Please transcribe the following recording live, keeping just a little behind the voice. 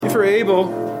If you're able,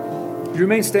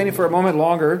 remain standing for a moment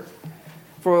longer.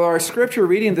 For our scripture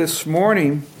reading this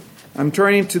morning, I'm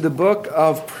turning to the book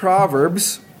of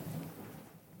Proverbs.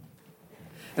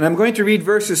 And I'm going to read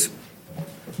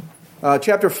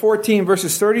chapter 14,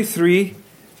 verses 33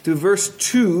 to verse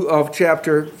 2 of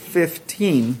chapter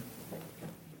 15.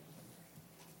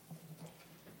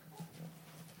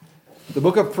 The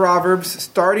book of Proverbs,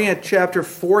 starting at chapter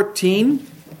 14,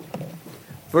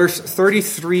 verse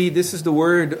 33, this is the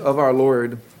word of our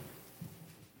Lord.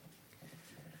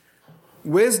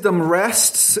 Wisdom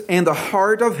rests in the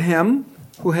heart of him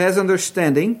who has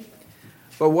understanding,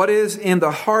 but what is in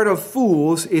the heart of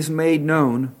fools is made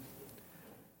known.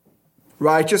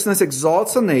 Righteousness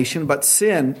exalts a nation, but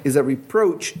sin is a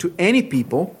reproach to any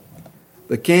people.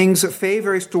 The king's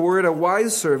favor is toward a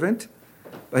wise servant,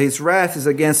 but his wrath is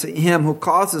against him who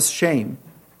causes shame.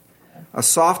 A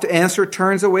soft answer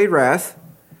turns away wrath,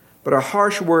 but a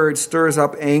harsh word stirs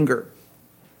up anger.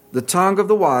 The tongue of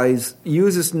the wise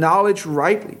uses knowledge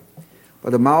rightly, but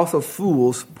the mouth of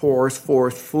fools pours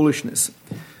forth foolishness.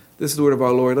 This is the word of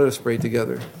our Lord. Let us pray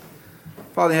together.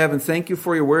 Father in heaven, thank you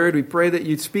for your word. We pray that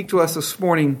you'd speak to us this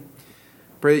morning.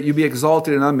 Pray that you be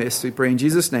exalted in our midst. We pray in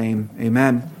Jesus' name.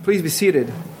 Amen. Please be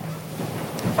seated.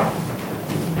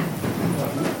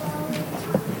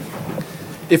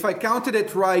 If I counted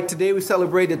it right, today we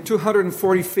celebrate the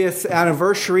 245th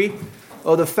anniversary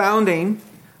of the founding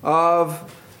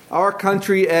of our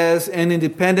country as an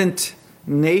independent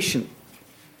nation.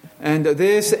 And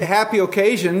this happy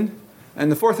occasion, and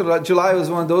the 4th of July was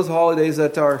one of those holidays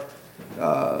that are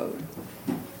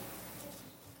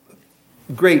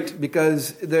great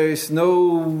because we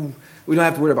don't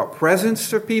have to worry about presents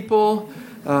for people.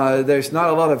 There's not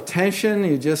a lot of tension.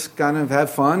 You just kind of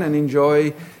have fun and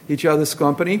enjoy each other's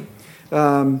company.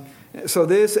 So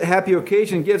this happy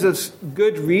occasion gives us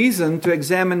good reason to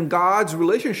examine God's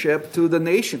relationship to the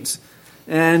nations,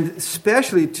 and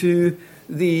especially to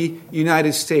the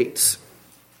United States.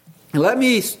 And let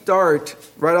me start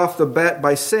right off the bat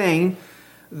by saying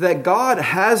that God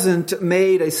hasn't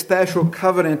made a special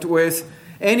covenant with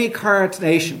any current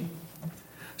nation.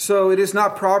 So it is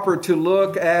not proper to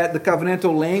look at the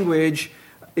covenantal language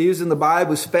used in the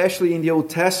Bible, especially in the Old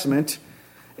Testament,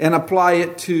 and apply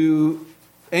it to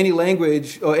any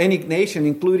language or any nation,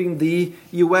 including the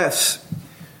U.S.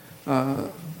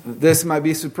 This might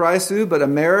be a surprise to you, but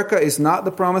America is not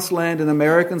the promised land and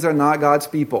Americans are not God's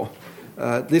people.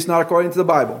 At least not according to the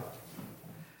Bible.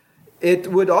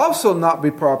 It would also not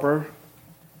be proper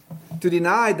to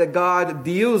deny that God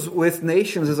deals with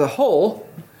nations as a whole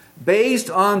based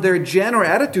on their general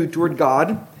attitude toward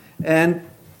God and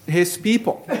His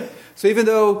people. So even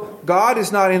though God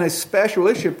is not in a special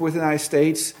relationship with the United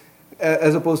States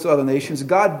as opposed to other nations,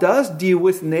 God does deal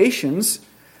with nations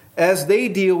as they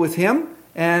deal with Him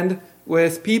and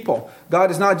with people. God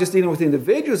is not just dealing with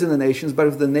individuals in the nations, but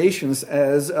with the nations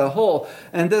as a whole.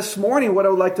 And this morning, what I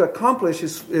would like to accomplish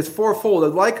is fourfold.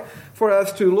 I'd like for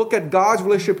us to look at God's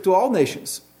relationship to all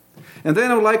nations. And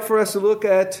then I would like for us to look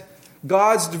at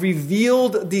God's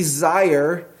revealed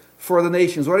desire for the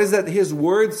nations. What is that His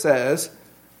Word says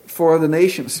for the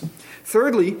nations?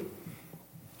 Thirdly,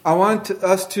 I want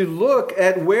us to look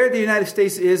at where the United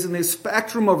States is in the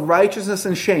spectrum of righteousness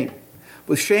and shame.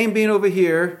 With shame being over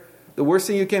here, the worst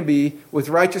thing you can be, with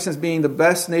righteousness being the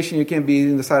best nation you can be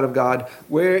in the sight of God,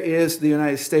 where is the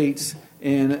United States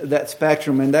in that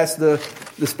spectrum? And that's the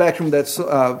spectrum that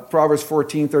Proverbs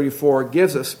 14:34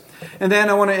 gives us. And then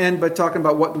I want to end by talking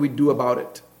about what do we do about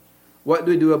it. What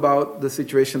do we do about the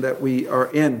situation that we are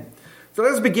in? So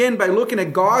let's begin by looking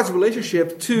at God's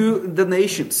relationship to the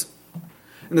nations.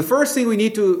 And the first thing we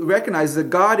need to recognize is that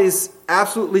God is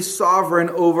absolutely sovereign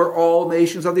over all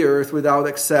nations of the earth without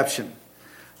exception.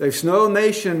 There's no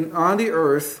nation on the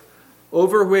earth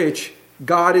over which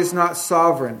God is not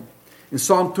sovereign. In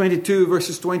Psalm 22,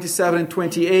 verses 27 and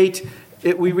 28,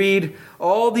 we read,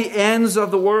 "All the ends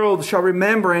of the world shall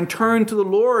remember and turn to the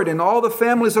Lord, and all the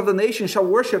families of the nations shall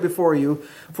worship before you.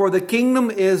 For the kingdom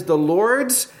is the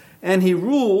Lord's, and He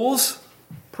rules,"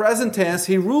 present tense,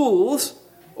 He rules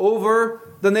over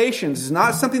the nations. It's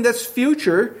not something that's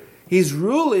future. He's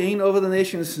ruling over the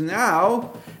nations now.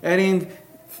 And in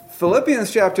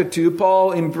Philippians chapter 2,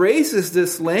 Paul embraces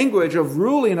this language of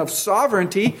ruling, of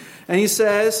sovereignty, and he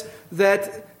says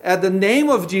that at the name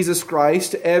of Jesus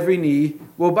Christ, every knee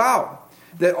will bow.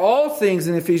 That all things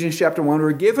in Ephesians chapter 1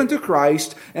 were given to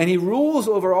Christ, and He rules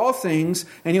over all things,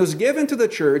 and He was given to the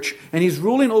church, and He's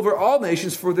ruling over all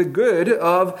nations for the good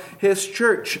of His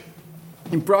church.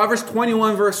 In Proverbs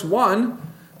 21 verse 1,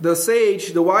 the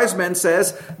sage, the wise man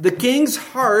says, "The king's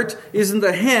heart is in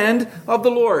the hand of the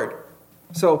Lord."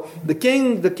 So the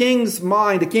king's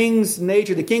mind, the king's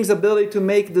nature, the king's ability to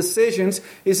make decisions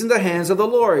is in the hands of the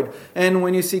Lord. And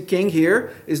when you see king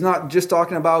here, is not just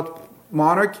talking about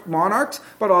monarchs,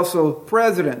 but also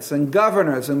presidents and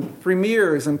governors and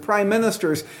premiers and prime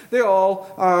ministers. They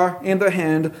all are in the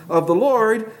hand of the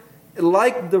Lord.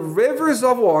 Like the rivers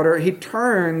of water, he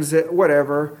turns it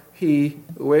whatever he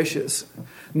wishes.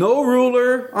 No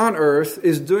ruler on earth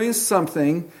is doing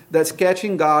something that's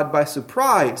catching God by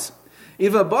surprise.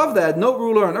 Even above that, no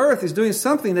ruler on earth is doing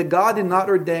something that God did not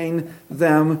ordain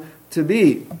them to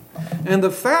be. And the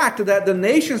fact that the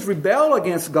nations rebel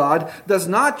against God does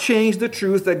not change the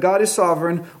truth that God is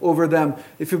sovereign over them.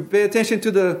 If you pay attention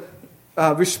to the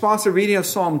responsive reading of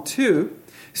Psalm 2,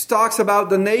 it talks about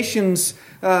the nations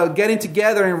getting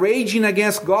together and raging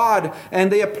against God,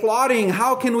 and they are plotting,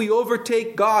 how can we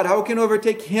overtake God? How can we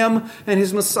overtake Him and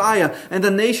His Messiah? And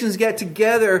the nations get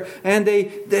together and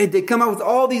they come up with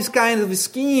all these kinds of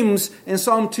schemes in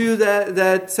Psalm 2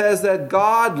 that says that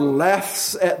God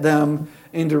laughs at them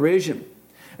in derision.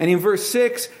 And in verse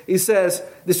 6, he says,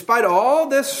 despite all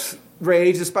this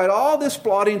rage, despite all this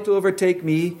plotting to overtake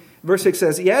me, verse 6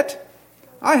 says, yet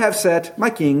I have set my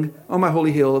king on my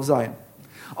holy hill of Zion.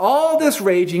 All this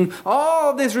raging,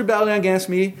 all this rebellion against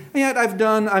me, and yet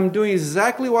I'm doing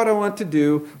exactly what I want to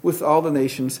do with all the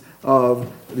nations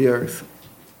of the earth.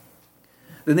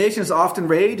 The nations often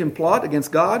rage and plot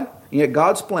against God, and yet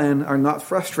God's plans are not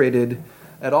frustrated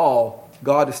at all.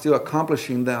 God is still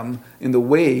accomplishing them in the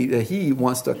way that He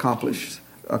wants to accomplish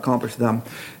them.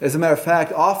 As a matter of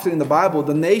fact, often in the Bible,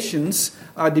 the nations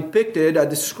are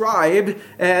described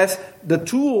as the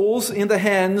tools in the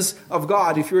hands of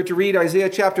God. If you were to read Isaiah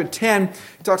chapter 10,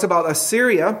 it talks about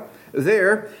Assyria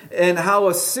there, and how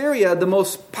Assyria, the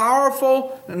most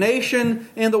powerful nation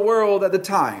in the world at the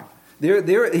time,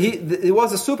 it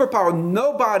was a superpower.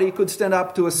 Nobody could stand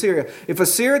up to Assyria. If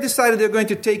Assyria decided they're going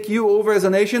to take you over as a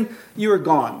nation, you are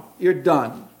gone. You're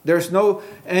done. There's no,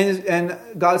 and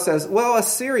God says, well,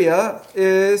 Assyria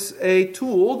is a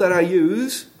tool that I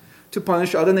use to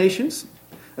punish other nations.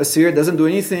 Assyria doesn't do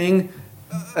anything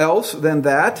else than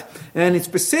that. And it's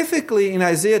specifically in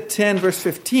Isaiah 10 verse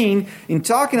 15, in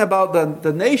talking about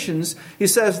the nations, he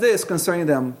says this concerning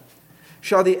them.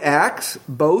 Shall the axe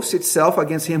boast itself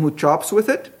against him who chops with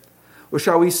it? Or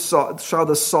shall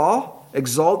the saw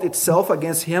exalt itself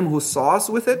against him who saws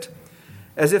with it?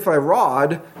 As if a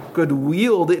rod could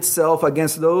wield itself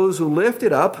against those who lift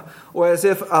it up, or as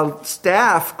if a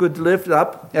staff could lift it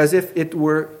up, as if it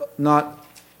were not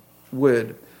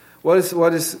wood. What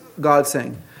is God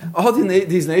saying? All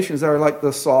these nations are like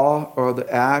the saw or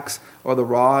the axe or the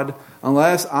rod.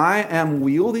 Unless I am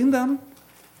wielding them,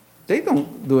 they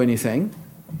don't do anything.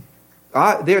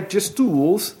 They're just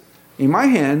tools in my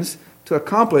hands to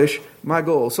accomplish my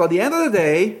goal. So at the end of the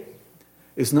day,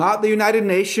 it's not the United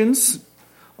Nations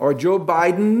or Joe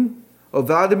Biden or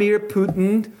Vladimir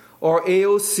Putin or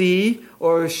AOC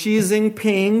or Xi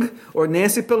Jinping or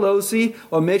Nancy Pelosi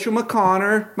or Mitch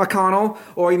McConnell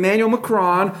or Emmanuel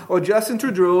Macron or Justin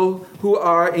Trudeau who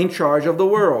are in charge of the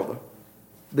world.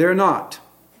 They're not.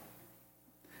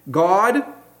 God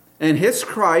and His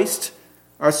Christ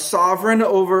are sovereign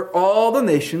over all the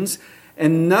nations,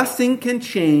 and nothing can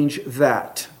change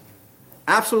that.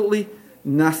 Absolutely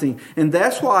nothing. And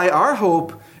that's why our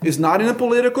hope is not in a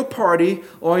political party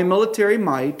or in military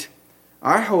might.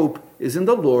 Our hope is in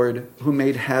the Lord who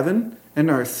made heaven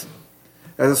and earth.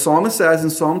 As the psalmist says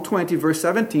in Psalm 20, verse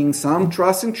 17, some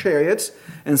trust in chariots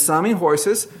and some in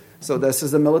horses. So this is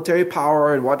the military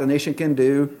power and what the nation can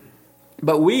do.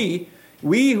 But we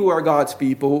who are God's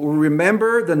people will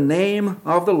remember the name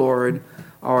of the Lord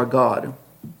our God.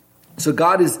 So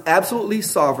God is absolutely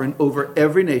sovereign over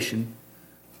every nation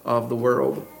of the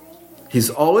world.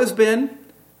 He's always been,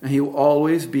 and He will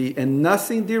always be. And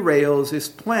nothing derails His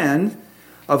plan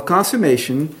of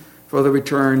consummation for the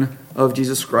return of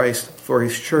Jesus Christ for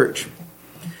His church.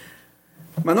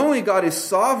 But not only God is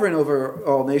sovereign over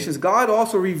all nations, God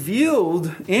also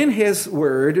revealed in His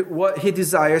Word what He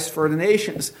desires for the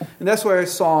nations. And that's where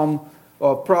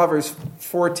Proverbs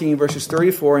 14, verses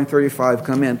 34 and 35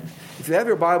 come in. If you have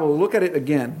your Bible, look at it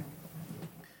again.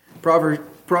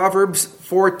 Proverbs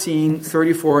 14,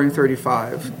 34 and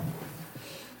 35.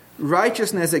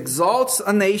 Righteousness exalts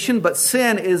a nation, but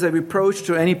sin is a reproach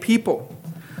to any people.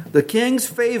 The king's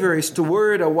favor is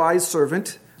toward a wise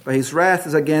servant, but his wrath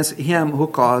is against him who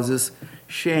causes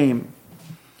shame.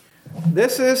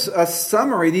 This is a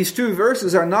summary. These two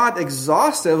verses are not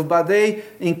exhaustive, but they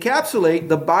encapsulate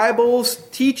the Bible's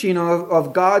teaching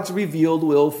of God's revealed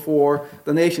will for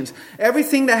the nations.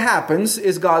 Everything that happens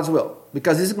is God's will,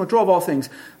 because He's in control of all things.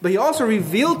 But He also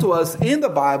revealed to us in the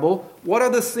Bible what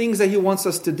are the things that He wants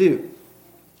us to do.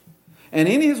 And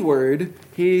in His Word,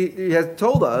 He has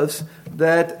told us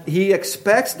that He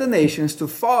expects the nations to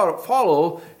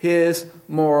follow His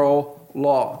moral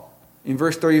law. In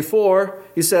verse 34,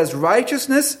 He says,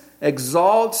 righteousness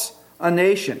exalts a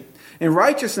nation. And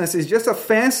righteousness is just a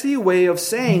fancy way of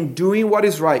saying doing what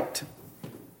is right.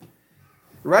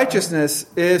 Righteousness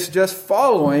is just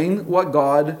following what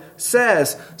God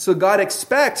says. So God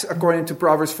expects, according to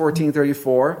Proverbs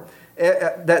 14:34,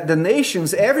 that the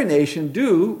nations, every nation,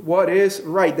 do what is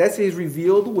right. That's His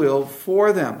revealed will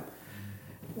for them.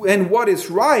 And what is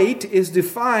right is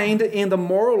defined in the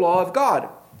moral law of God,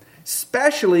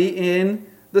 especially in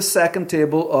the second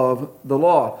table of the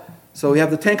law. So we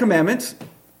have the Ten Commandments,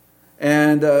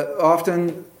 and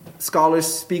often scholars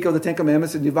speak of the Ten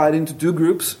Commandments and divide into two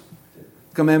groups.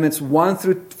 Commandments 1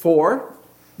 through 4,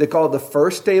 they call it the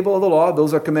first table of the law.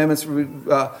 Those are commandments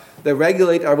that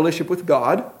regulate our relationship with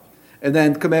God. And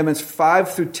then commandments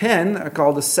 5 through 10 are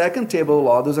called the second table of the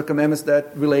law. Those are commandments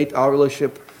that relate our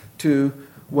relationship to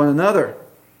one another.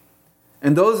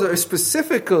 And those are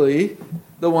specifically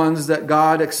the ones that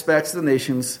God expects the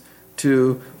nations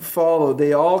to follow.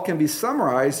 They all can be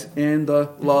summarized in the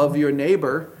love your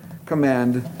neighbor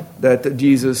command that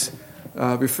Jesus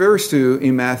refers to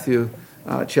in Matthew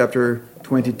chapter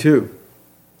 22.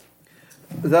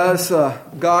 Thus,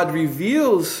 God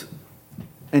reveals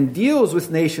and deals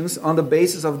with nations on the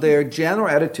basis of their general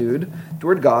attitude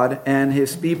toward God and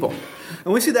His people.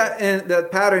 And we see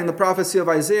that pattern in the prophecy of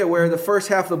Isaiah, where the first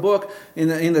half of the book,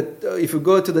 if you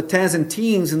go to the tens and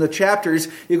teens in the chapters,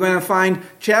 you're going to find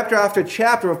chapter after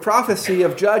chapter of prophecy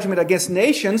of judgment against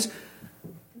nations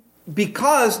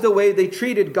because the way they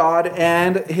treated God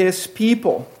and His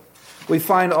people. We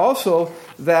find also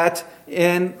that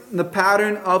in the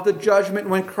pattern of the judgment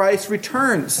when Christ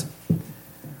returns.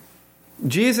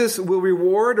 Jesus will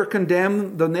reward or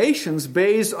condemn the nations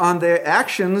based on their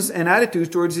actions and attitudes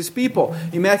towards His people.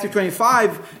 In Matthew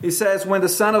 25, He says, when the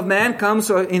Son of Man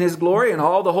comes in His glory and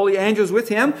all the holy angels with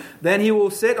Him, then He will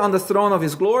sit on the throne of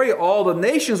His glory. All the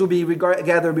nations will be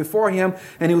gathered before Him,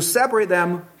 and He will separate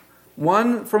them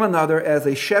one from another as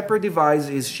a shepherd divides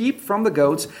his sheep from the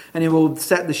goats, and He will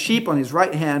set the sheep on His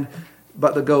right hand,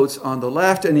 but the goats on the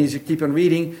left. And as you keep on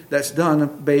reading, that's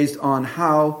done based on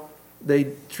how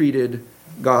they treated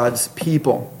God's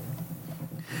people.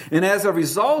 And as a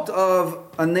result of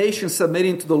a nation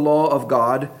submitting to the law of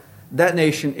God, that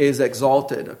nation is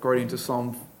exalted, according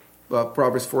to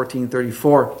Proverbs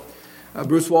 14:34.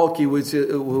 Bruce Waltke,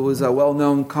 who was a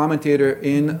well-known commentator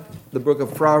in the book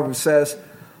of Proverbs, says,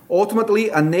 ultimately,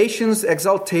 a nation's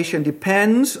exaltation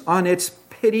depends on its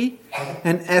piety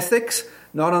and ethics,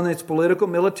 not on its political,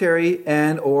 military,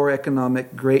 and or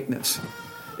economic greatness.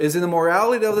 It is in the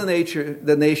morality of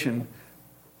the nation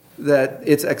that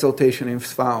its exaltation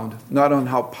is found, not on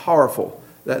how powerful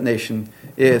that nation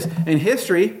is. In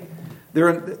history,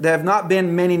 there have not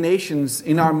been many nations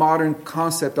in our modern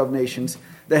concept of nations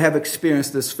that have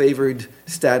experienced this favored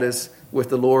status with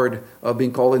the Lord of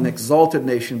being called an exalted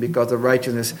nation because of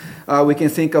righteousness. We can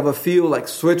think of a few like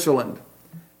Switzerland,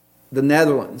 the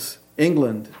Netherlands,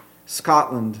 England,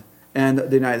 Scotland, and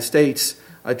the United States.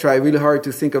 I try really hard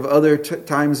to think of other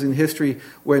times in history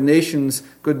where nations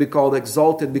could be called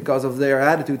exalted because of their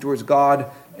attitude towards God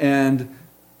and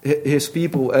His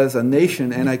people as a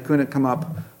nation, and I couldn't come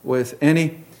up with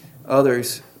any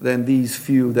others than these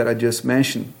few that I just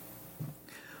mentioned.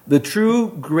 The true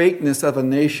greatness of a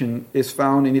nation is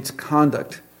found in its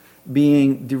conduct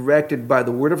being directed by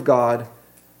the Word of God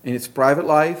in its private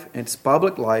life, its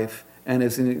public life, and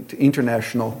its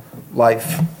international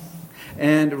life.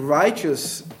 And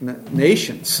righteous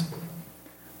nations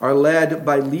are led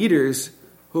by leaders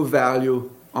who value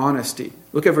honesty.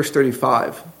 Look at verse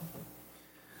 35.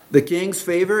 The king's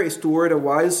favor is toward a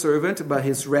wise servant, but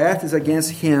his wrath is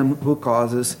against him who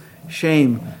causes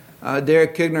shame.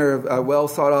 Derek Kigner, a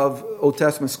well-thought-of Old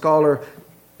Testament scholar,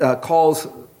 calls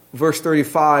verse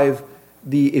 35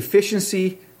 the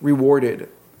efficiency rewarded.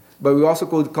 But we also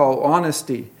could call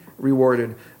honesty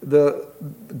rewarded. The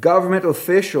government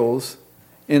officials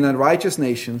in a righteous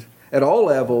nation at all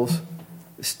levels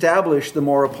establish the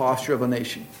moral posture of a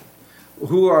nation.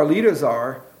 Who our leaders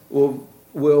are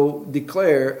will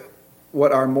declare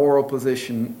what our moral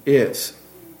position is.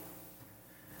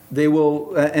 They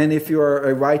will, and if you are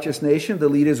a righteous nation, the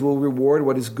leaders will reward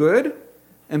what is good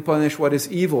and punish what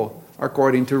is evil,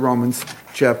 according to Romans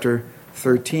chapter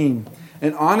 13.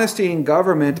 And honesty in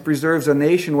government preserves a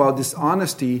nation, while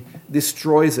dishonesty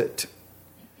destroys it.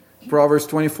 Proverbs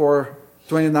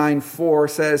 29:4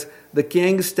 says, the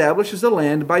king establishes the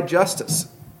land by justice.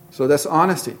 So that's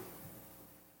honesty.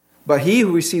 But he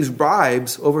who receives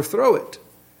bribes overthrow it.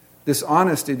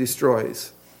 Dishonesty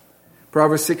destroys.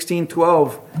 Proverbs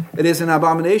 16:12, it is an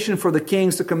abomination for the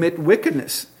kings to commit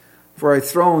wickedness, for a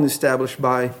throne established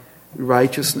by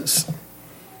righteousness.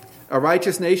 A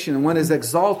righteous nation, when it is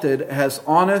exalted, has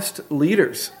honest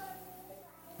leaders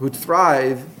who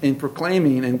thrive in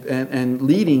proclaiming and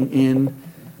leading in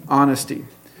honesty.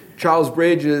 Charles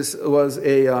Bridges was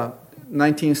a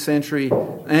 19th century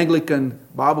Anglican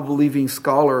Bible-believing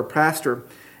scholar or pastor.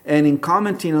 And in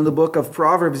commenting on the book of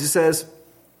Proverbs, he says,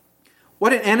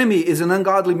 what an enemy is an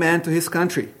ungodly man to his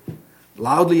country.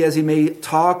 Loudly as he may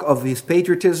talk of his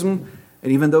patriotism,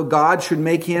 and even though God should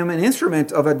make him an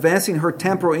instrument of advancing her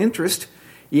temporal interest,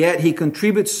 yet he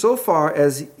contributes so far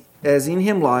as in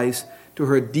him lies to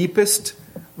her deepest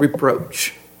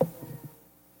reproach.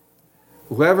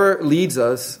 Whoever leads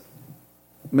us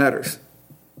matters.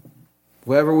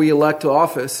 Whoever we elect to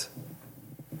office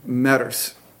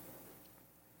matters.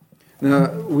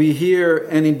 Now, we hear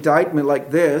an indictment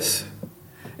like this,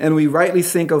 and we rightly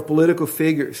think of political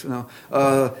figures.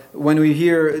 When we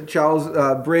hear Charles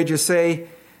Bridges say,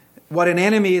 what an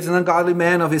enemy is an ungodly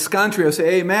man of his country, I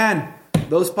say, amen.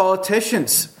 Those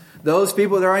politicians, those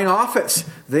people that are in office,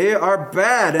 they are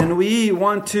bad, and we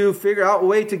want to figure out a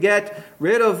way to get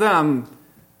rid of them.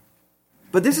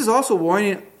 But this is also a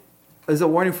warning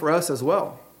for us as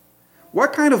well.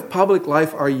 What kind of public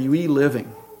life are we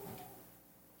living?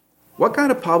 What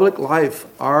kind of public life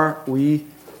are we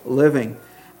living?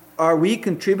 Are we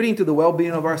contributing to the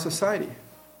well-being of our society?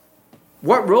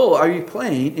 What role are you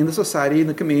playing in the society, in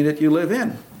the community that you live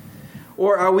in?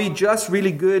 Or are we just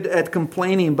really good at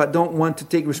complaining but don't want to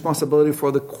take responsibility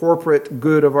for the corporate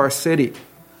good of our city,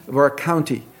 of our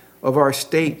county, of our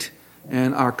state,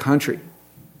 and our country?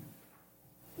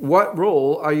 What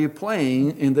role are you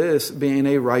playing in this being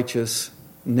a righteous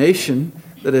nation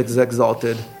that is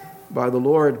exalted by the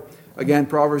Lord? Again,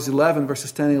 Proverbs 11,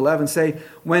 verses 10 and 11 say,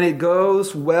 when it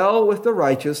goes well with the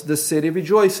righteous, the city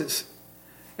rejoices.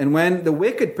 And when the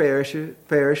wicked perish,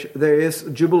 there is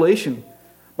jubilation.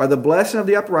 By the blessing of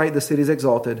the upright, the city is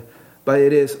exalted, but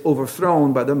it is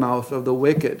overthrown by the mouth of the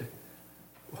wicked.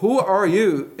 Who are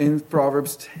you in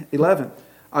Proverbs 11?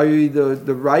 Are you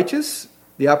the righteous,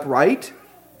 the upright,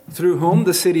 through whom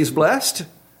the city is blessed?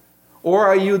 Or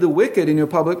are you the wicked in your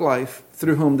public life,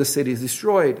 through whom the city is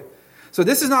destroyed? So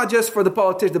this is not just for the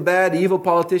politicians, the bad, evil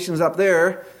politicians up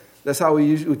there. That's how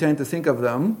we tend to think of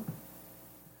them.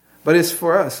 But it's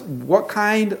for us. What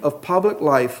kind of public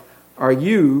life are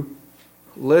you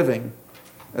living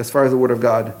as far as the Word of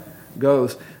God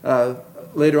goes?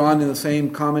 Later on in the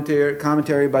same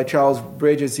commentary by Charles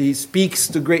Bridges, he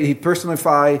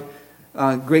personifies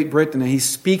Great Britain, and he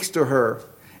speaks to her.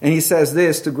 And he says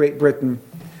this to Great Britain: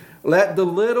 let the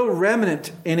little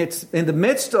remnant in the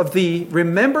midst of thee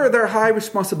remember their high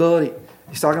responsibility.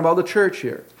 He's talking about the church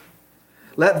here.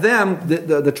 Let them,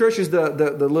 the church is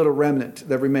the little remnant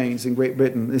that remains in Great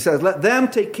Britain. He says, let them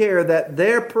take care that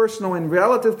their personal and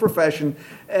relative profession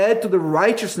add to the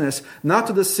righteousness, not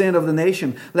to the sin of the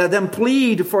nation. Let them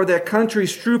plead for their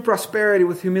country's true prosperity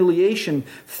with humiliation,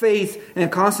 faith,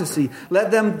 and constancy.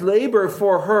 Let them labor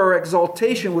for her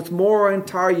exaltation with more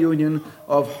entire union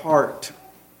of heart.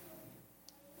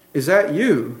 Is that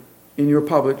you in your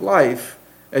public life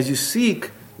as you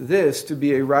seek this to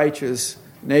be a righteous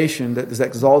nation that is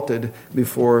exalted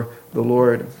before the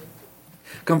Lord?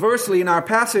 Conversely, in our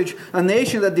passage, a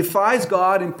nation that defies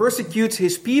God and persecutes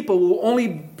his people will only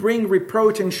bring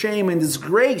reproach and shame and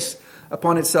disgrace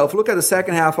upon itself. Look at the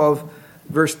second half of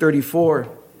verse 34.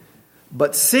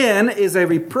 But sin is a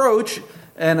reproach,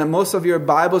 and most of your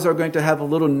Bibles are going to have a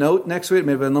little note next to it,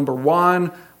 maybe a number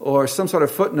 1 or some sort of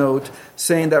footnote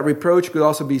saying that reproach could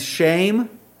also be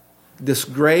shame,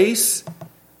 disgrace.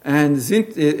 And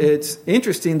it's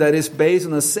interesting that it's based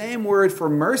on the same word for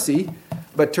mercy,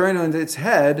 but turned on its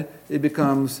head, it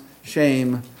becomes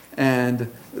shame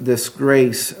and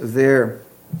disgrace there.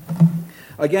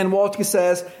 Again, Waltke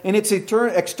says, in its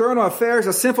external affairs,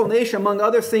 a sinful nation, among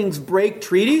other things, break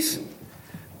treaties,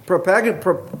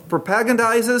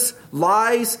 propagandizes,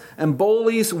 lies, and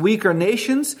bullies weaker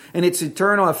nations. In its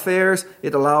internal affairs,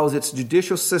 it allows its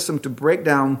judicial system to break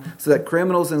down so that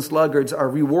criminals and sluggards are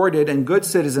rewarded and good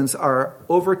citizens are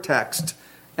overtaxed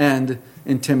and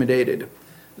intimidated.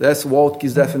 That's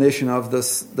Waltke's definition of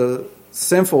the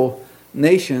sinful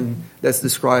nation that's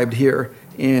described here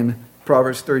in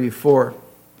Proverbs 34.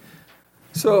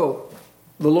 So,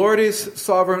 the Lord is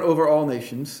sovereign over all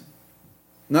nations.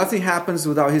 Nothing happens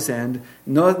without His hand.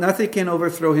 Nothing can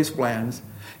overthrow His plans.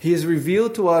 He has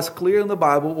revealed to us clearly in the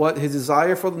Bible what His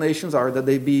desire for the nations are, that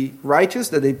they be righteous,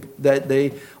 that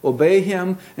they obey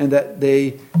Him, and that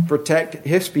they protect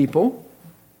His people.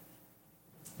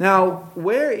 Now,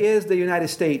 where is the United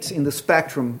States in the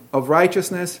spectrum of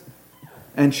righteousness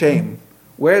and shame?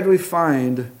 Where do we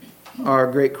find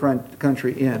our great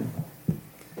country in?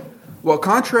 Well,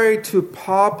 contrary to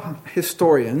pop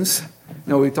historians,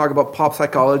 we talk about pop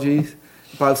psychologists,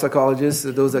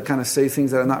 those that kind of say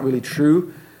things that are not really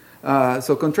true.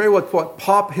 So contrary to what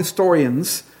pop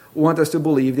historians want us to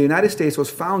believe, the United States was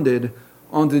founded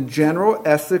on the general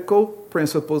ethical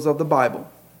principles of the Bible.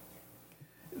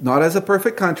 Not as a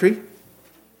perfect country,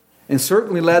 and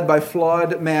certainly led by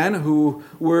flawed men who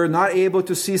were not able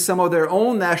to see some of their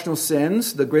own national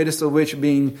sins, the greatest of which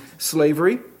being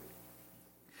slavery.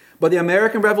 But the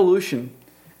American Revolution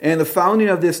and the founding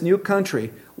of this new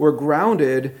country were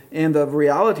grounded in the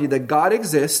reality that God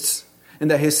exists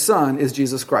and that His Son is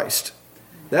Jesus Christ.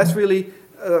 That's really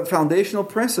a foundational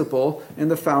principle in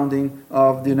the founding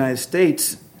of the United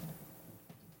States.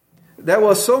 That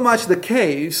was so much the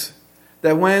case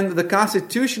that when the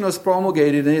Constitution was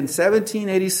promulgated in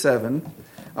 1787,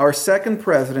 our second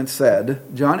president said,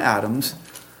 John Adams,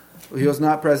 he was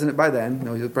not president by then,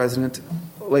 no, he was president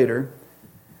later,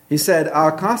 he said,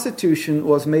 "Our Constitution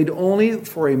was made only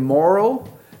for a moral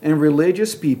and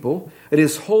religious people. It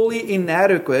is wholly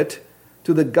inadequate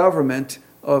to the government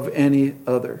of any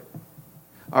other."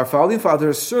 Our founding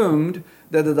fathers assumed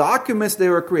that the documents they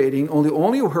were creating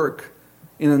only work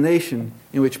in a nation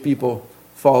in which people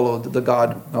followed the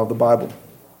God of the Bible.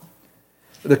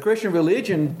 The Christian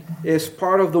religion is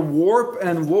part of the warp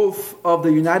and woof of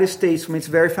the United States from its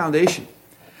very foundation.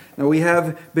 Now, we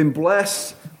have been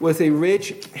blessed with a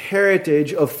rich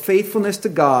heritage of faithfulness to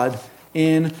God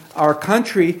in our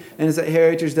country, and it's a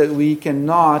heritage that we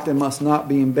cannot and must not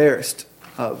be embarrassed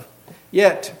of.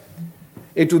 Yet,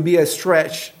 it would be a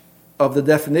stretch of the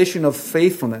definition of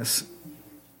faithfulness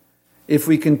if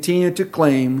we continue to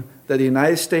claim that the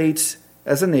United States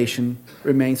as a nation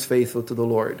remains faithful to the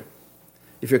Lord.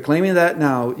 If you're claiming that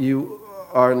now, you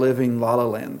are living La La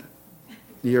Land.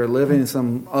 You're living in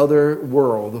some other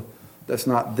world that's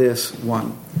not this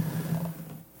one.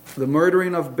 The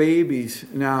murdering of babies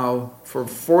now for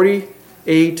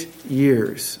 48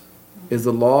 years is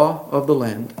the law of the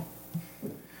land.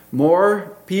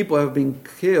 More people have been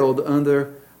killed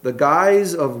under the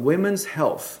guise of women's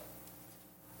health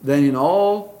than in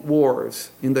all wars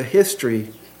in the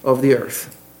history of the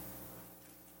earth.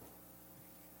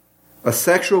 A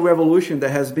sexual revolution that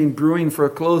has been brewing for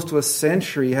close to a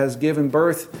century has given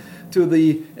birth to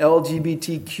the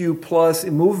LGBTQ plus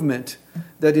movement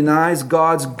that denies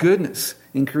God's goodness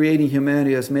in creating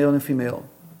humanity as male and female.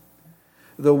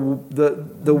 The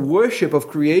worship of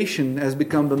creation has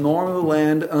become the norm of the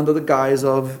land under the guise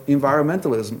of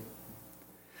environmentalism.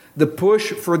 The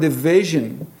push for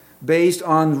division based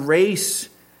on race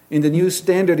in the new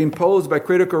standard imposed by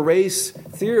critical race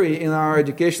theory in our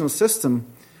educational system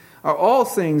are all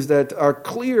things that are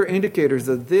clear indicators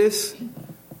that this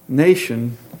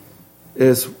nation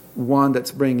is one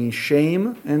that's bringing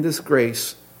shame and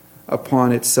disgrace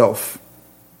upon itself.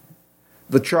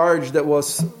 The charge that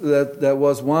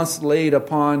was once laid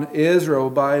upon Israel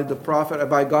by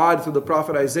God through the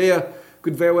prophet Isaiah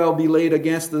could very well be laid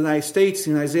against the United States.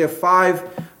 In Isaiah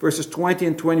 5, verses 20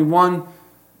 and 21,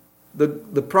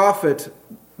 the prophet,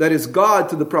 that is God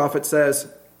to the prophet, says,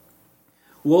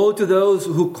 "Woe to those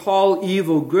who call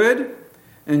evil good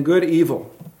and good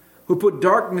evil, who put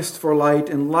darkness for light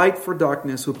and light for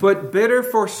darkness, who put bitter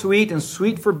for sweet and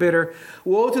sweet for bitter.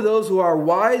 Woe to those who are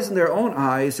wise in their own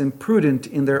eyes and prudent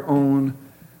in their own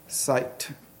sight."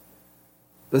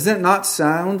 Does it not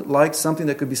sound like something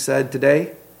that could be said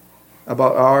today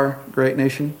about our great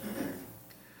nation?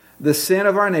 The sin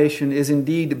of our nation is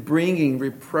indeed bringing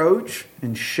reproach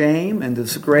and shame and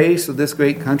disgrace to this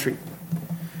great country.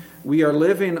 We are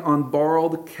living on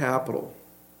borrowed capital,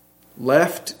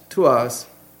 left to us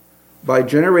by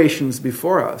generations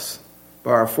before us,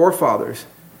 by our forefathers,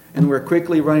 and we're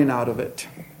quickly running out of it.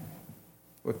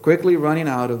 We're quickly running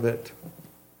out of it.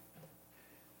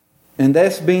 And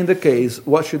this being the case,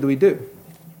 what should we do?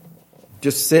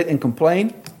 Just sit and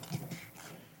complain?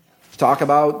 Talk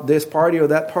about this party or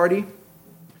that party?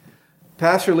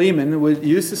 Pastor Lehman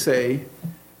used to say,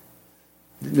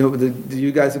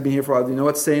 you guys have been here for a while. Do you know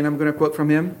what saying I'm going to quote from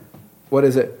him? What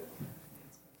is it?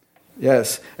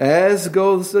 Yes. As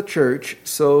goes the church,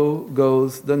 so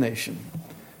goes the nation.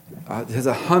 is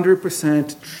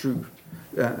 100% true,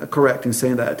 correct in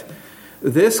saying that.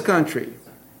 This country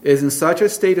is in such a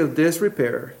state of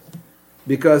disrepair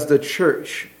because the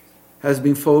church has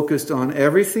been focused on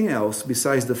everything else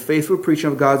besides the faithful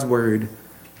preaching of God's word,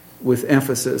 with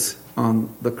emphasis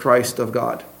on the Christ of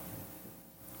God.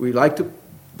 We like to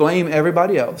blame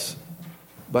everybody else,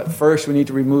 but first we need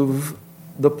to remove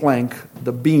the plank,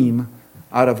 the beam,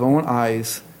 out of our own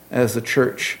eyes as the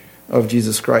church of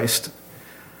Jesus Christ.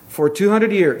 For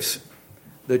 200 years,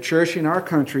 the church in our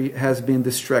country has been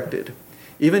distracted.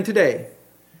 Even today,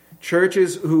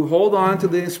 churches who hold on to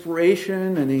the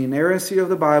inspiration and the inerrancy of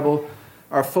the Bible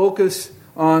are focused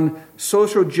on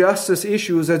social justice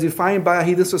issues as defined by a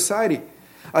heathen society.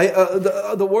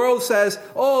 The world says,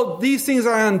 oh, these things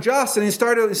are unjust. And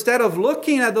instead of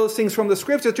looking at those things from the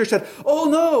scripture, the church said, oh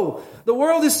no, the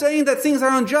world is saying that things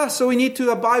are unjust, so we need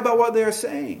to abide by what they are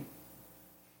saying.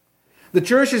 The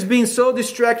church is being so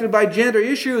distracted by gender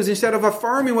issues instead of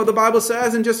affirming what the Bible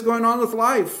says and just going on with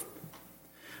life.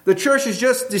 The church is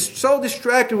just so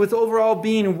distracted with overall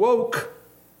being woke,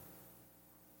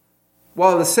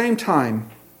 while at the same time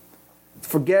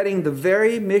forgetting the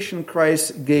very mission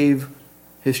Christ gave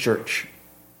His church.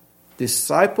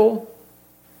 Disciple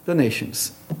the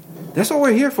nations. That's what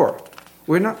we're here for.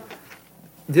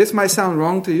 This might sound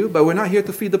wrong to you, but we're not here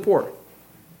to feed the poor.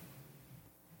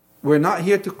 We're not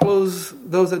here to clothe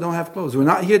those that don't have clothes. We're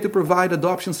not here to provide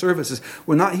adoption services.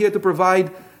 We're not here to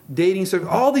provide dating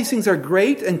services. All these things are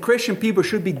great, and Christian people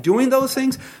should be doing those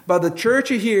things, but the church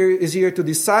here is here to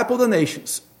disciple the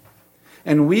nations.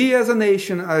 And we as a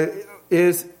nation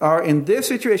are in this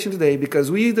situation today because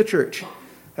we, the church,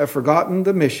 have forgotten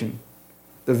the mission,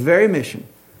 the very mission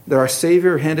that our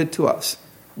Savior handed to us.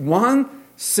 One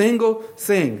single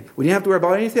thing. We didn't have to worry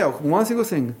about anything else. One single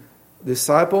thing.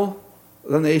 Disciple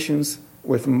the nations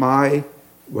with my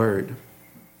word.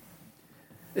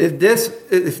 If this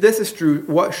is true,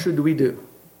 what should we do?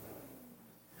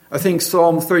 I think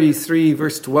Psalm 33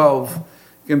 verse 12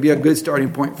 can be a good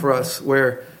starting point for us,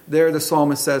 where there the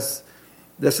psalmist says,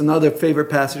 that's another favorite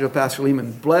passage of Pastor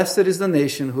Lehman, blessed is the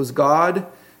nation whose God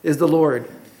is the Lord.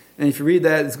 And if you read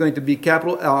that, it's going to be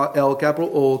capital L,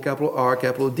 capital O, capital R,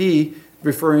 capital D,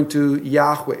 referring to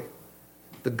Yahweh,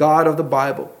 the God of the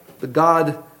Bible, the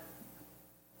God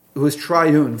who is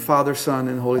triune, Father, Son,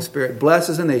 and Holy Spirit. Blessed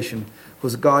is the nation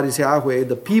whose God is Yahweh,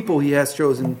 the people He has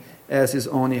chosen as His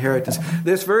own inheritance.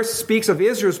 This verse speaks of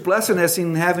Israel's blessedness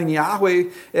in having Yahweh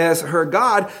as her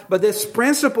God, but this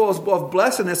principle of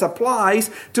blessedness applies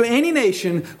to any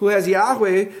nation who has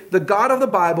Yahweh, the God of the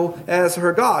Bible, as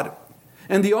her God.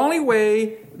 And the only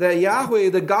way that Yahweh,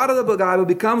 the God of the Bible,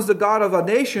 becomes the God of a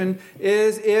nation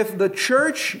is if the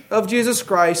church of Jesus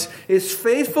Christ is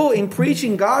faithful in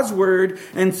preaching God's word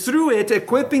and through it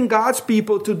equipping God's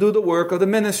people to do the work of the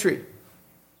ministry.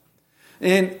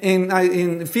 In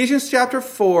Ephesians chapter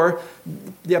 4,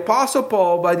 the Apostle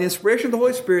Paul, by the inspiration of the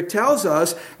Holy Spirit, tells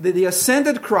us that the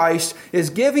ascended Christ is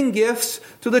giving gifts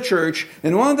to the church.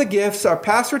 And one of the gifts are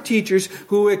pastor teachers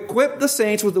who equip the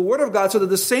saints with the Word of God so that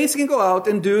the saints can go out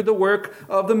and do the work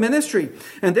of the ministry.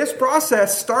 And this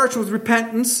process starts with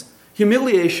repentance,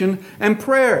 humiliation, and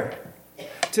prayer.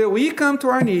 Till we come to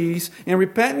our knees in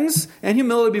repentance and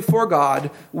humility before God,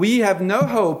 we have no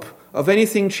hope of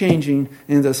anything changing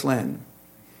in this land.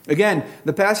 Again,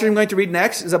 the passage I'm going to read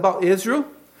next is about Israel,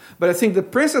 but I think the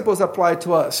principles apply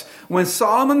to us. When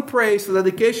Solomon prays for the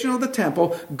dedication of the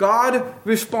temple, God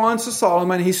responds to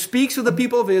Solomon. He speaks to the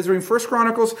people of Israel in 1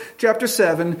 Chronicles chapter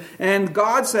 7, and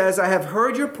God says, I have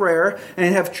heard your prayer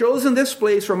and have chosen this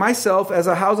place for myself as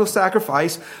a house of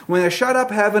sacrifice. When I shut up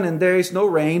heaven and there is no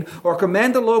rain, or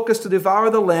command the locusts to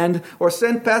devour the land, or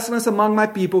send pestilence among my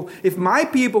people, if my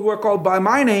people who are called by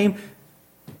my name,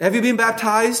 have you been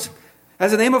baptized? Has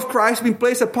the name of Christ been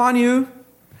placed upon you?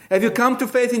 Have you come to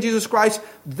faith in Jesus Christ?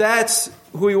 That's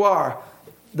who you are.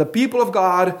 The people of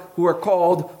God who are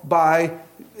called by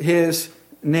His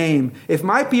name. If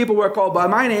my people who are called by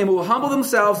my name will humble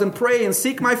themselves and pray and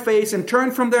seek my face and turn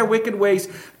from their wicked ways,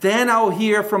 then I'll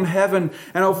hear from heaven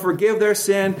and I'll forgive their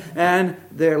sin and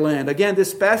their land. Again,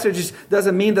 this passage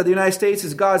doesn't mean that the United States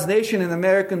is God's nation and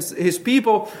Americans His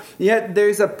people. Yet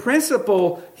there's a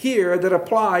principle here that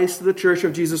applies to the Church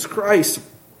of Jesus Christ.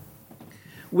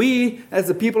 We, as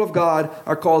the people of God,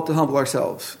 are called to humble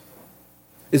ourselves.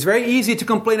 It's very easy to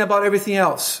complain about everything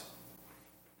else.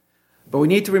 But we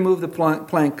need to remove the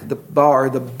plank, the bar,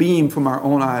 the beam from our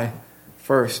own eye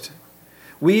first.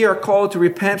 We are called to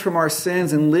repent from our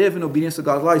sins and live in obedience to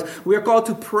God's life. We are called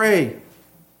to pray.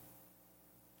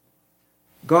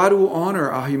 God will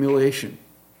honor our humiliation.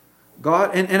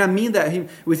 God, and I mean that.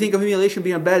 We think of humiliation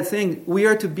being a bad thing. We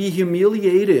are to be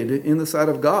humiliated in the sight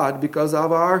of God because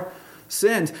of our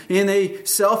sins. In a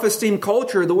self-esteem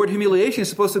culture, the word humiliation is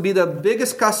supposed to be the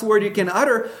biggest cuss word you can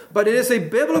utter, but it is a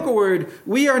biblical word.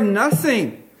 We are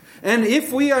nothing. And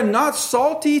if we are not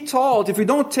salty salt, if we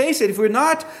don't taste it, if we're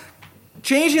not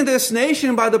changing this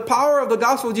nation by the power of the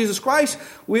gospel of Jesus Christ,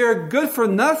 we are good for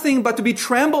nothing but to be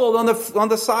trembled on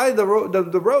the side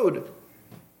of the road.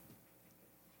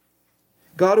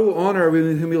 God will honor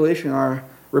with humiliation our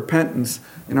repentance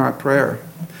and our prayer.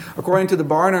 According to the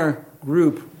Barna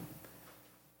Group,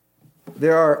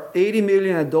 there are 80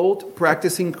 million adult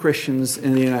practicing Christians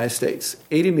in the United States.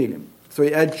 80 million. So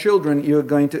you add children, you're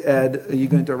going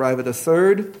to arrive at a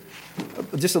third,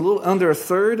 just a little under a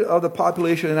third of the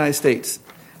population of the United States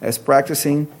as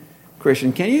practicing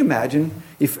Christian. Can you imagine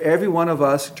if every one of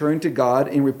us turned to God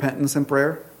in repentance and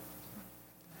prayer?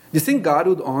 Do you think God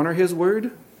would honor His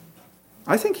word?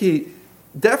 I think He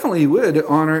definitely would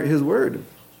honor His word.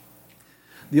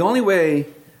 The only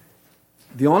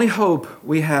hope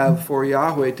we have for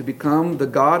Yahweh to become the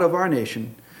God of our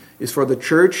nation is for the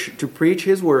church to preach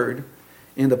His word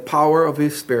in the power of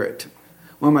His Spirit.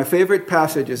 One of my favorite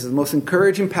passages, the most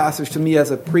encouraging passage to me as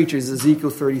a preacher, is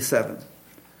Ezekiel 37.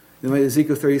 You know what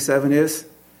Ezekiel 37 is?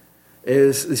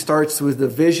 It starts with the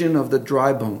vision of the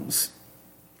dry bones.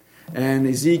 And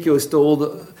Ezekiel is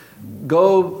told,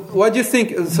 go, what do you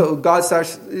think? So God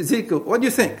starts, Ezekiel, what do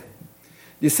you think?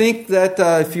 Do you think that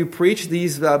if you preach,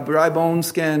 these dry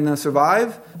bones can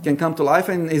survive, can come to life?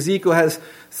 And Ezekiel has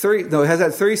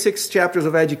had 36 chapters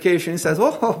of education. He says,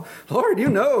 oh, Lord, you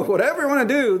know, whatever you want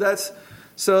to do, that's...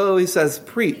 So he says,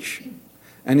 preach.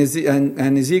 And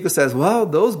Ezekiel says, well,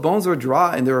 those bones are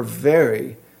dry, and they're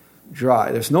very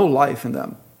dry. There's no life in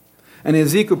them. And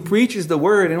Ezekiel preaches the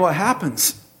word, and what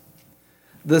happens?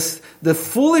 The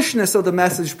foolishness of the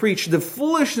message preached, the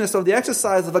foolishness of the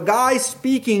exercise of a guy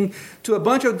speaking to a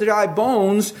bunch of dry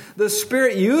bones, the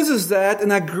Spirit uses that,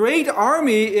 and a great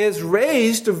army is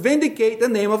raised to vindicate the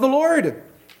name of the Lord.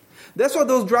 That's what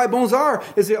those dry bones are,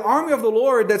 is the army of the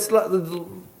Lord that's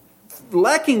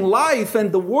lacking life,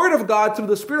 and the Word of God through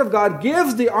the Spirit of God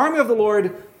gives the army of the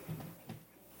Lord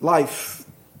life.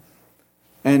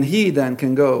 And He then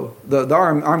can go, the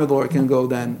army of the Lord can go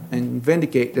then and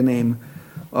vindicate the name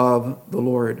of the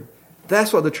Lord.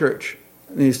 That's what the church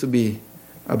needs to be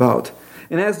about.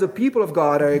 And as the people of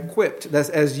God are equipped,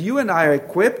 as you and I are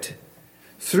equipped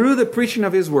through the preaching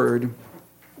of His Word,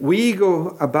 we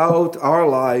go about our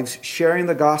lives sharing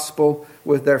the gospel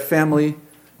with their family,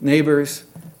 neighbors,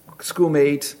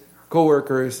 schoolmates,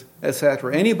 co-workers,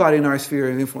 etc. Anybody in our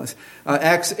sphere of influence.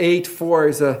 Acts 8:4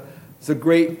 is a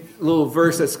great little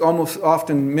verse that's almost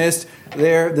often missed.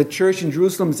 There, the church in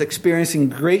Jerusalem is experiencing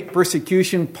great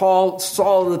persecution.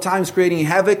 Saul at the time is creating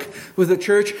havoc with the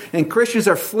church, and Christians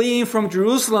are fleeing from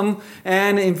Jerusalem.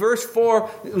 And in verse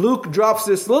 4, Luke drops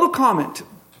this little comment.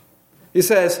 He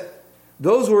says,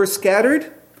 those who were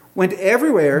scattered went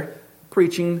everywhere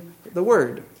preaching the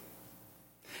word.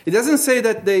 It doesn't say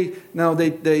that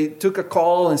they took a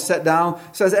call and sat down.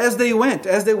 It says as they went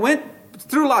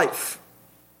through life.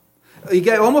 You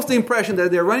get almost the impression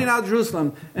that they're running out of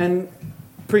Jerusalem and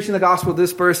preaching the gospel to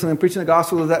this person and preaching the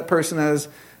gospel to that person as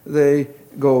they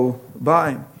go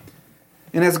by.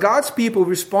 And as God's people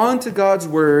respond to God's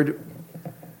word,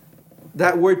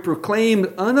 that word proclaimed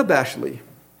unabashedly,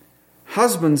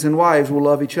 husbands and wives will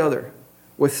love each other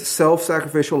with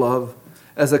self-sacrificial love,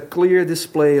 as a clear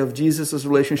display of Jesus'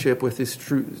 relationship with His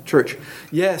true church.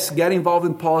 Yes, get involved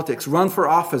in politics, run for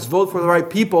office, vote for the right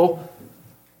people,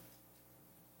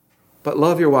 but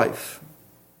love your wife.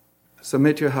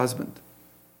 Submit to your husband.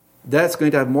 That's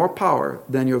going to have more power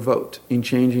than your vote in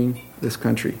changing this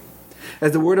country.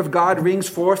 As the word of God rings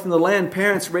forth in the land,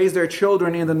 parents raise their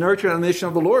children in the nurture and mission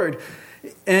of the Lord.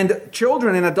 And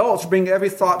children and adults bring every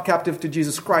thought captive to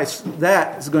Jesus Christ.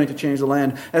 That is going to change the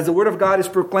land. As the word of God is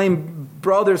proclaimed,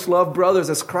 brothers love brothers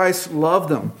as Christ loved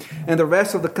them. And the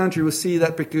rest of the country will see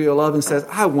that peculiar love and says,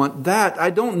 I want that.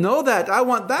 I don't know that. I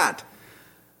want that.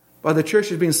 But the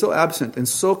church is being so absent and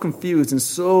so confused and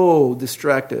so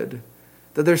distracted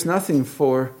that there's nothing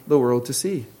for the world to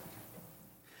see.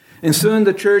 And soon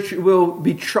the church will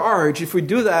be charged. If we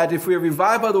do that, if we are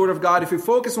revived by the word of God, if we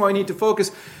focus on what we need to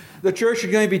focus, the church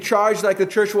is going to be charged like the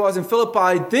church was in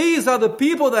Philippi. These are the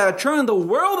people that are turning the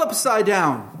world upside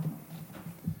down.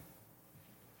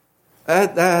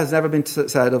 That has never been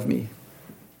said of me.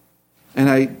 And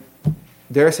I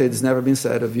dare say it's never been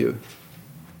said of you.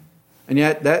 And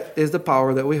yet that is the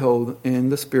power that we hold in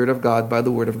the Spirit of God by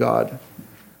the Word of God.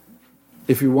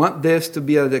 If you want this to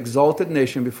be an exalted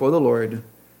nation before the Lord,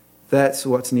 That's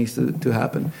what needs to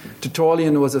happen.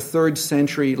 Tertullian was a 3rd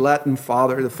century Latin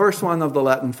father, the first one of the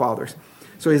Latin fathers.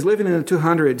 So he's living in the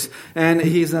 200s, and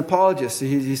he's an apologist.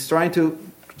 He's trying to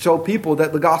show people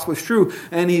that the gospel is true,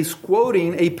 and he's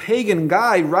quoting a pagan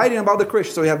guy writing about the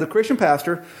Christian. So you have the Christian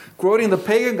pastor quoting the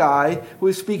pagan guy who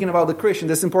is speaking about the Christian.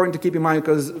 That's important to keep in mind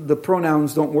because the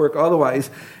pronouns don't work otherwise.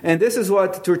 And this is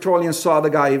what Tertullian saw the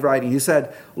guy writing. He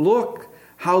said, "Look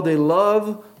how they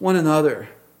love one another.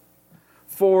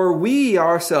 For we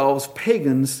ourselves,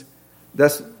 pagans,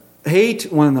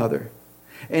 hate one another.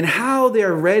 And how they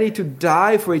are ready to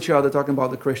die for each other," talking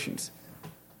about the Christians.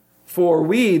 "For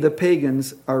we, the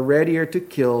pagans, are readier to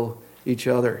kill each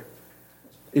other."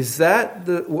 Is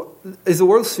the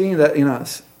world seeing that in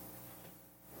us?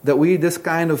 That we, this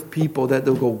kind of people, that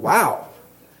they'll go, wow,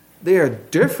 they are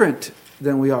different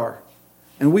than we are.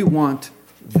 And we want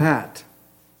that.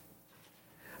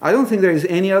 I don't think there is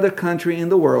any other country in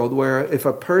the world where if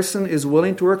a person is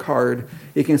willing to work hard,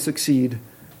 he can succeed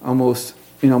in almost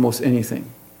anything.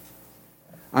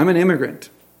 I'm an immigrant.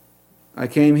 I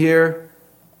came here,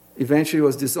 eventually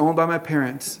was disowned by my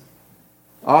parents,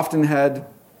 often had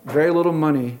very little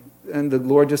money, and the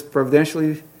Lord just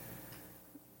providentially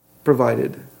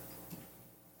provided.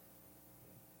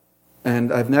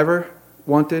 And I've never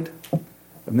wanted,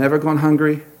 I've never gone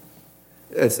hungry.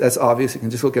 That's obvious. You can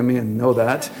just look at me and know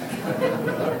that.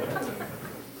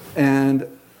 And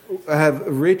I have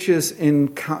riches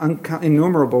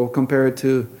innumerable compared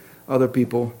to other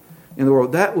people in the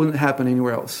world. That wouldn't happen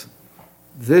anywhere else.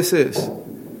 This is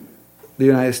the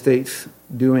United States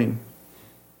doing.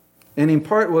 And in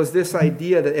part was this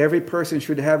idea that every person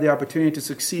should have the opportunity to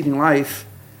succeed in life,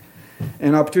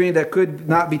 an opportunity that could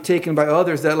not be taken by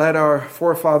others, that led our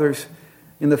forefathers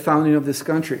in the founding of this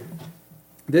country.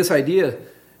 This idea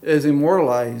is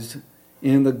immortalized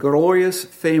in the glorious,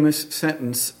 famous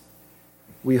sentence,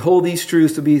 "We hold these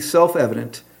truths to be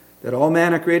self-evident, that all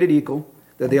men are created equal,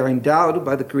 that they are endowed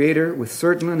by the Creator with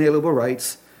certain inalienable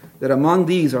rights, that among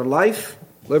these are life,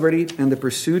 liberty, and the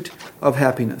pursuit of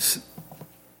happiness."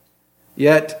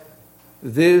 Yet,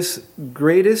 this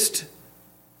greatest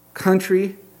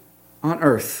country on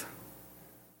earth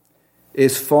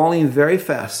is falling very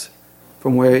fast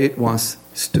from where it once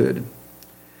stood.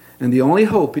 And the only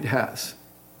hope it has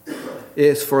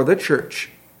is for the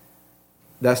church.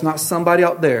 That's not somebody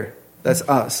out there. That's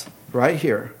us, right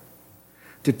here.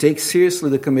 To take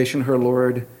seriously the commission her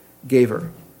Lord gave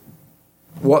her.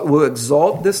 What will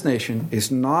exalt this nation is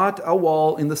not a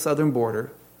wall in the southern border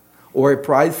or a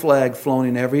pride flag flown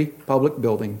in every public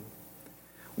building.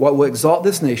 What will exalt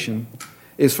this nation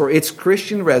is for its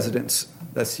Christian residents,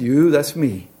 that's you, that's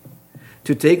me,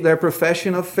 to take their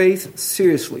profession of faith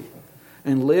seriously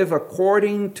and live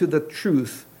according to the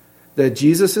truth that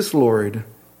Jesus is Lord.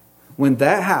 When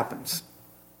that happens,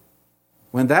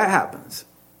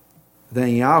 then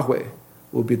Yahweh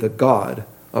will be the God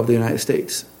of the United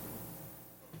States.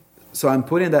 So I'm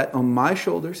putting that on my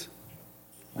shoulders.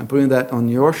 I'm putting that on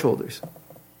your shoulders.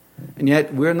 And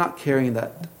yet we're not carrying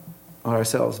that on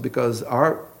ourselves because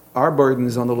our burden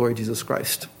is on the Lord Jesus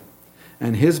Christ.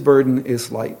 And His burden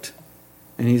is light.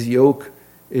 And His yoke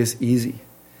is easy.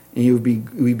 And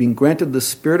we've been granted the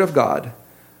Spirit of God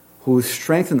who will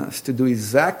strengthen us to do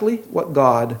exactly what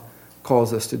God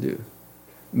calls us to do.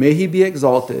 May He be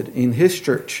exalted in His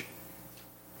church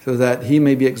so that He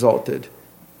may be exalted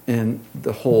in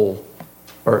the whole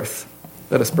earth.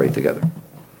 Let us pray together.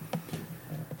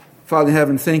 Father in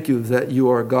heaven, thank you that you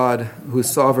are God who is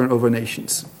sovereign over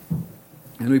nations.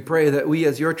 And we pray that we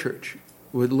as your church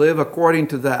would live according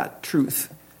to that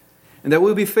truth. And that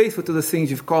we'll be faithful to the things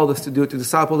you've called us to do to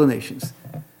disciple the nations.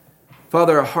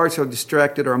 Father, our hearts are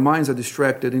distracted, our minds are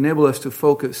distracted. Enable us to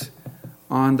focus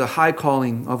on the high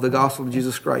calling of the gospel of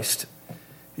Jesus Christ.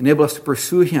 Enable us to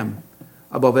pursue Him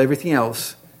above everything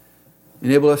else.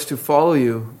 Enable us to follow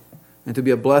you and to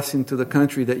be a blessing to the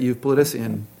country that you've put us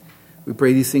in. We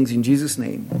pray these things in Jesus'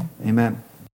 name. Amen.